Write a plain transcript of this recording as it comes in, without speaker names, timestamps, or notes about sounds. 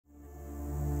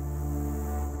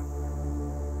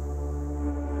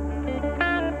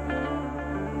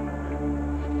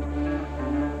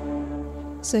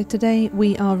So today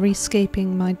we are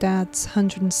rescaping my dad's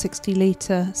 160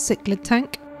 litre cichlid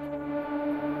tank.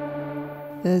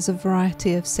 There's a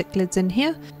variety of cichlids in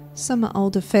here. Some are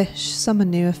older fish, some are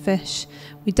newer fish.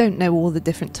 We don't know all the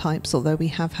different types, although we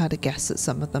have had a guess at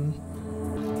some of them.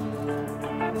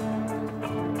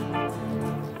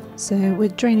 So we're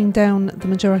draining down the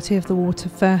majority of the water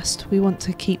first. We want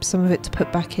to keep some of it to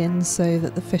put back in so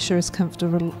that the fish are as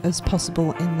comfortable as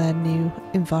possible in their new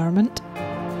environment.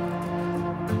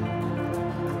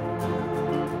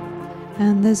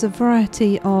 And there's a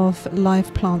variety of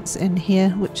live plants in here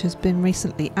which has been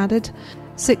recently added.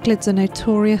 Cichlids are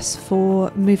notorious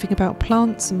for moving about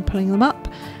plants and pulling them up,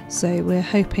 so we're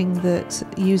hoping that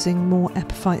using more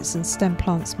epiphytes and stem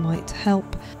plants might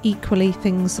help. Equally,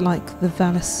 things like the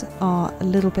vallis are a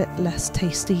little bit less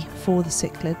tasty for the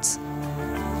cichlids.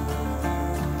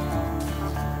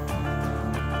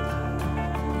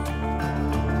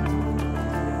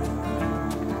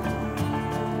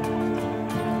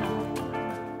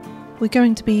 We're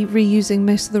going to be reusing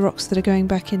most of the rocks that are going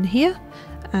back in here,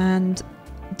 and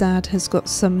Dad has got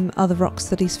some other rocks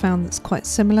that he's found that's quite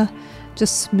similar,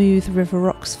 just smooth river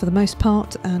rocks for the most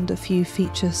part, and a few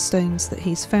feature stones that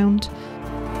he's found.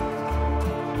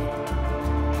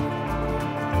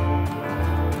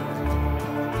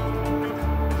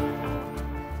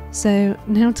 So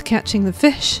now to catching the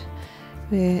fish.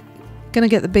 We're going to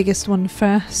get the biggest one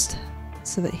first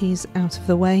so that he's out of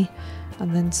the way,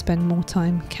 and then spend more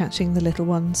time catching the little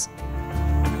ones.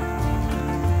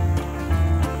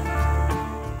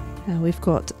 Now we've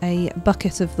got a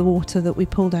bucket of the water that we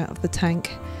pulled out of the tank,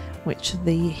 which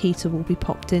the heater will be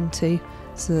popped into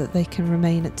so that they can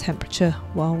remain at temperature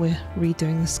while we're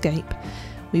redoing the scape.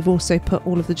 We've also put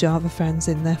all of the Java ferns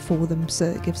in there for them, so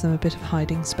it gives them a bit of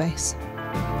hiding space.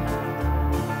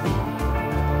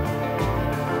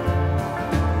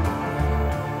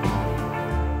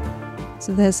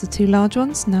 So there's the two large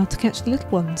ones, now to catch the little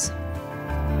ones.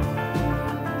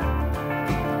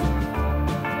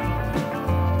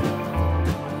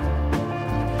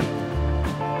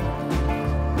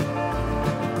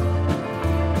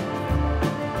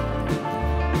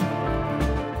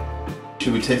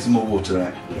 Should we take some more water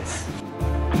out? Yes.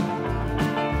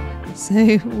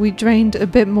 So we drained a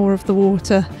bit more of the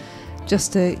water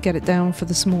just to get it down for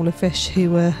the smaller fish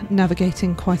who were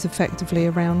navigating quite effectively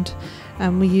around,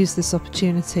 and we used this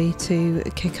opportunity to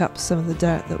kick up some of the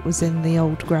dirt that was in the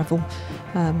old gravel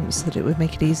so that it would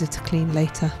make it easier to clean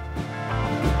later.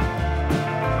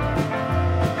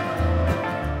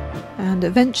 And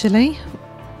eventually,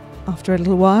 after a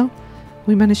little while,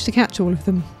 we managed to catch all of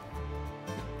them.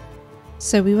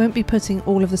 So we won't be putting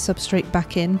all of the substrate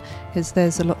back in because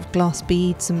there's a lot of glass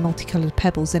beads and multicoloured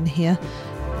pebbles in here.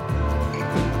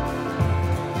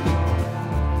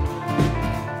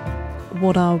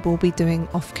 What I will be doing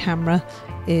off camera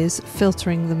is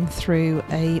filtering them through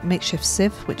a makeshift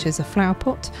sieve, which is a flower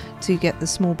pot, to get the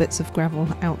small bits of gravel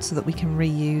out so that we can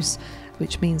reuse,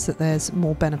 which means that there's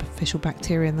more beneficial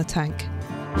bacteria in the tank.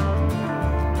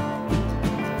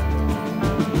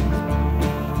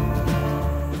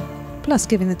 Plus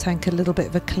giving the tank a little bit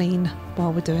of a clean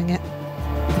while we're doing it.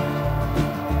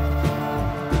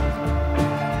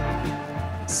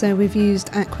 So we've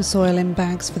used aqua soil in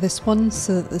bags for this one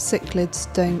so that the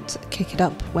cichlids don't kick it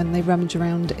up when they rummage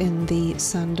around in the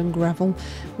sand and gravel,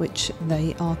 which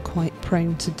they are quite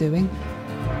prone to doing.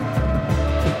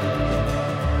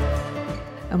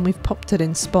 And we've popped it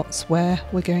in spots where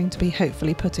we're going to be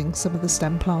hopefully putting some of the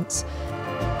stem plants.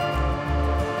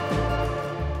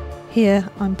 Here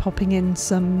I'm popping in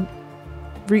some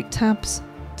root tabs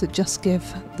to just give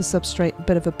the substrate a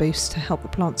bit of a boost to help the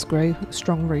plants grow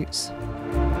strong roots.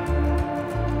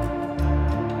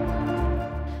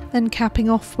 Then capping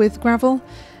off with gravel.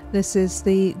 This is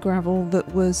the gravel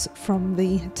that was from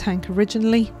the tank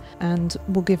originally and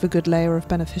will give a good layer of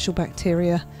beneficial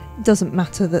bacteria. It doesn't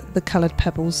matter that the coloured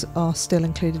pebbles are still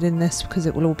included in this because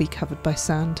it will all be covered by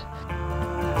sand.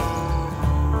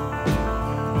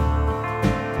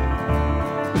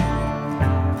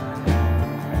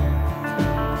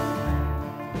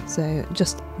 So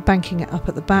just banking it up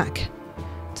at the back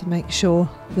to make sure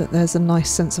that there's a nice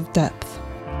sense of depth.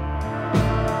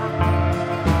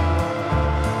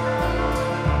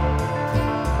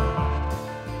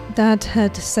 Dad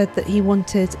had said that he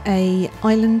wanted an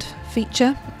island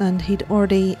feature, and he'd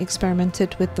already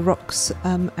experimented with the rocks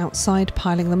outside,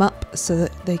 piling them up so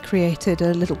that they created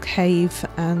a little cave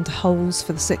and holes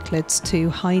for the cichlids to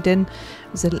hide in.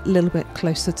 It was a little bit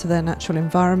closer to their natural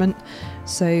environment,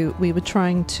 so we were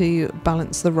trying to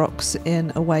balance the rocks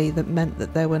in a way that meant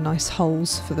that there were nice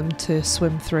holes for them to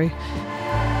swim through.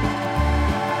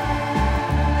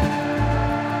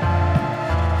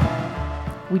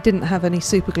 We didn't have any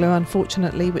super glue,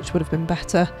 unfortunately, which would have been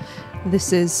better.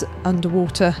 This is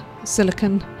underwater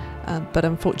silicone, but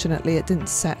unfortunately it didn't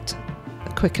set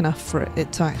quick enough for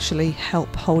it to actually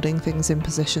help holding things in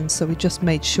position, so we just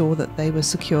made sure that they were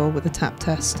secure with a tap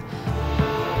test.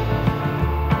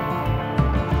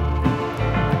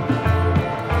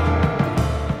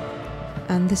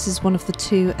 And this is one of the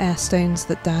 2 air stones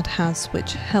that Dad has,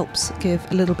 which helps give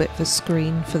a little bit of a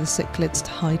screen for the cichlids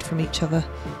to hide from each other.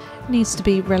 It needs to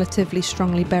be relatively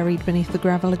strongly buried beneath the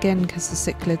gravel again, because the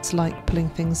cichlids like pulling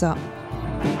things up.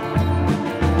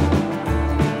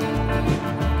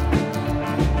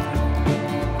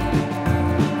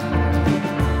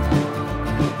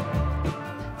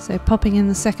 So popping in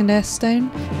the second air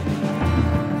stone.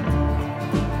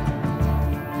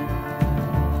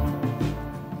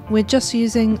 We're just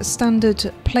using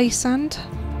standard play sand.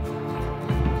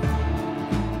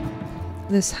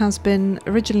 This has been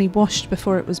originally washed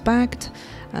before it was bagged,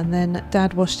 and then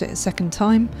Dad washed it a second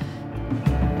time.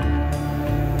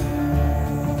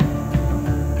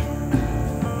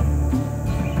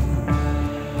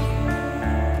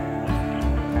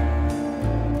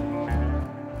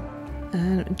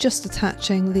 And just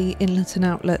attaching the inlet and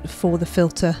outlet for the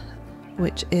filter,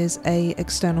 which is an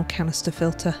external canister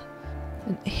filter.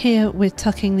 And here we're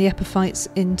tucking the epiphytes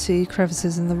into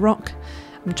crevices in the rock.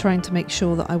 I'm trying to make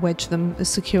sure that I wedge them as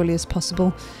securely as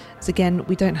possible, as again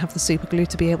we don't have the super glue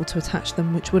to be able to attach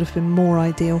them, which would have been more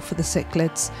ideal for the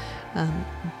cichlids,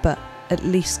 but at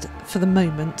least for the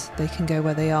moment they can go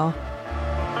where they are.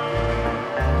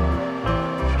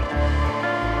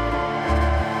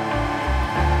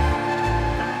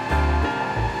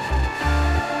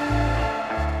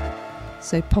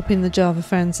 So popping the Java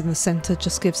ferns in the centre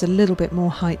just gives a little bit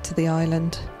more height to the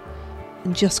island,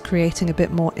 and just creating a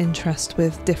bit more interest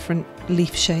with different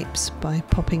leaf shapes by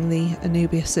popping the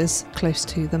Anubiases close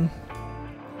to them.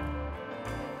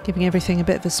 Giving everything a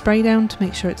bit of a spray down to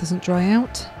make sure it doesn't dry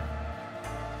out.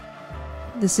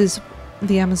 This is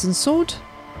the Amazon sword,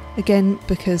 again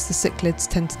because the cichlids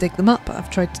tend to dig them up. I've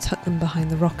tried to tuck them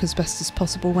behind the rock as best as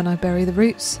possible when I bury the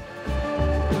roots.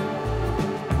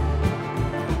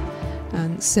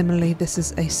 And similarly, this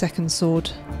is a second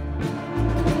sword.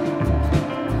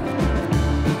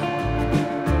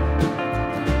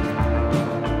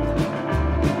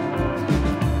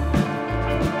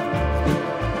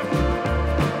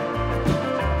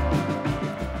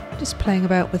 Just playing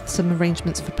about with some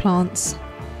arrangements for plants.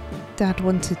 Dad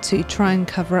wanted to try and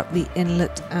cover up the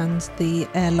inlet and the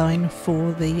airline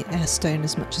for the air stone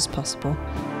as much as possible.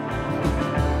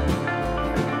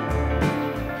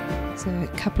 So a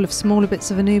couple of smaller bits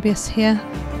of Anubias here.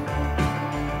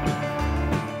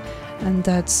 And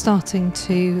Dad's starting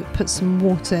to put some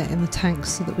water in the tank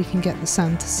so that we can get the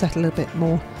sand to settle a bit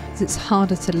more. It's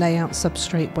harder to lay out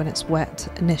substrate when it's wet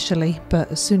initially,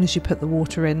 but as soon as you put the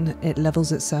water in, it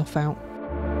levels itself out.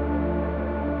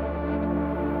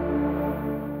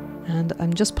 And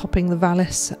I'm just popping the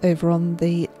vallis over on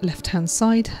the left-hand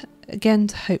side, again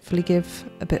to hopefully give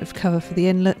a bit of cover for the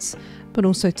inlets, but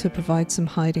also to provide some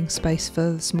hiding space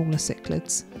for the smaller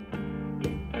cichlids.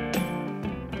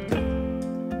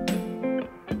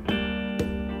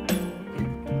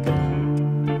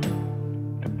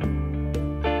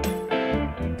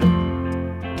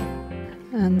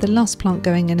 And the last plant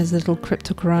going in is a little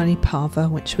Cryptocorani parva,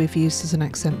 which we've used as an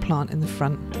accent plant in the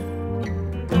front.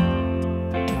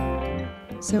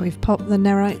 So we've popped the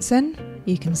nerites in.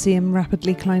 You can see them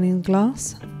rapidly climbing the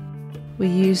glass. We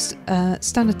used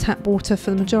standard tap water for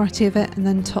the majority of it, and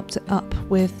then topped it up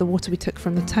with the water we took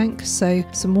from the tank, so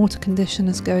some water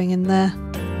conditioners going in there.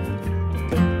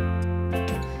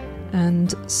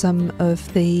 And some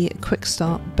of the quick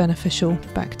start beneficial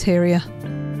bacteria.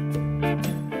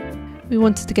 We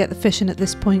wanted to get the fish in at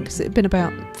this point because it had been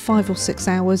about 5 or 6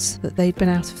 hours that they'd been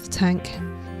out of the tank.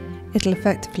 It'll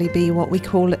effectively be what we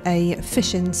call a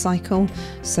fish-in cycle,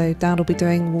 so Dad will be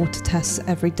doing water tests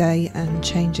every day and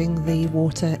changing the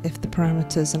water if the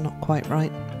parameters are not quite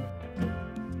right.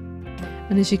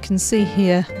 And as you can see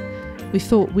here, we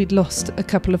thought we'd lost a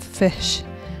couple of fish,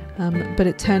 but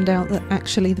it turned out that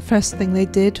actually the first thing they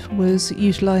did was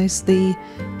utilise the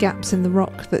gaps in the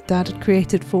rock that Dad had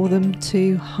created for them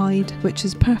to hide, which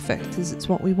is perfect, as it's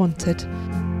what we wanted.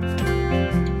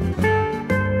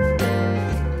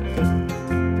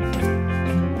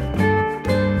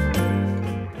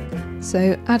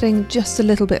 So adding just a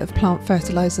little bit of plant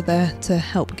fertiliser there to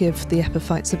help give the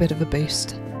epiphytes a bit of a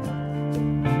boost.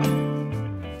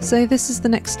 So this is the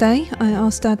next day. I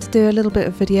asked Dad to do a little bit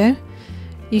of video.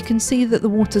 You can see that the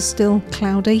water's still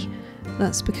cloudy.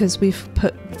 That's because we've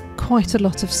put quite a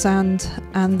lot of sand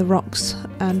and the rocks,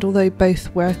 and although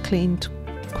both were cleaned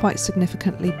quite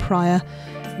significantly prior.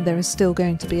 There is still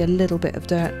going to be a little bit of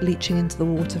dirt leaching into the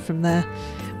water from there,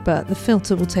 but the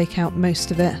filter will take out most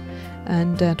of it,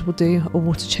 and Dad will do a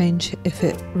water change if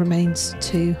it remains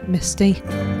too misty.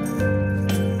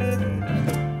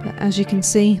 But as you can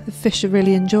see, the fish are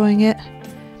really enjoying it.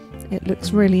 It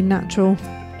looks really natural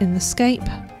in the scape.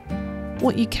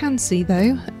 What you can see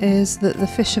though is that the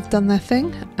fish have done their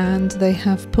thing and they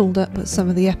have pulled up some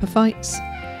of the epiphytes.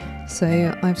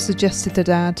 So I've suggested to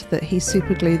Dad that he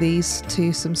super glue these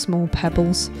to some small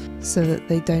pebbles so that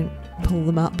they don't pull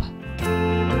them up.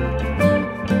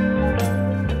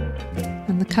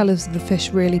 And the colours of the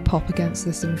fish really pop against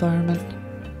this environment.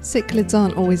 Cichlids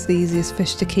aren't always the easiest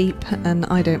fish to keep, and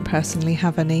I don't personally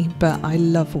have any, but I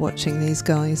love watching these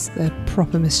guys. They're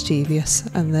proper mischievous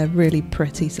and they're really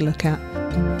pretty to look at.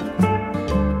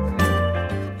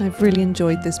 I've really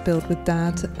enjoyed this build with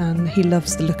Dad, and he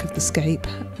loves the look of the scape,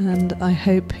 and I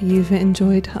hope you've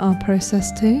enjoyed our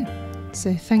process too.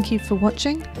 So thank you for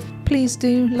watching. Please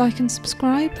do like and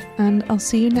subscribe, and I'll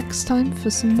see you next time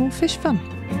for some more fish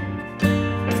fun.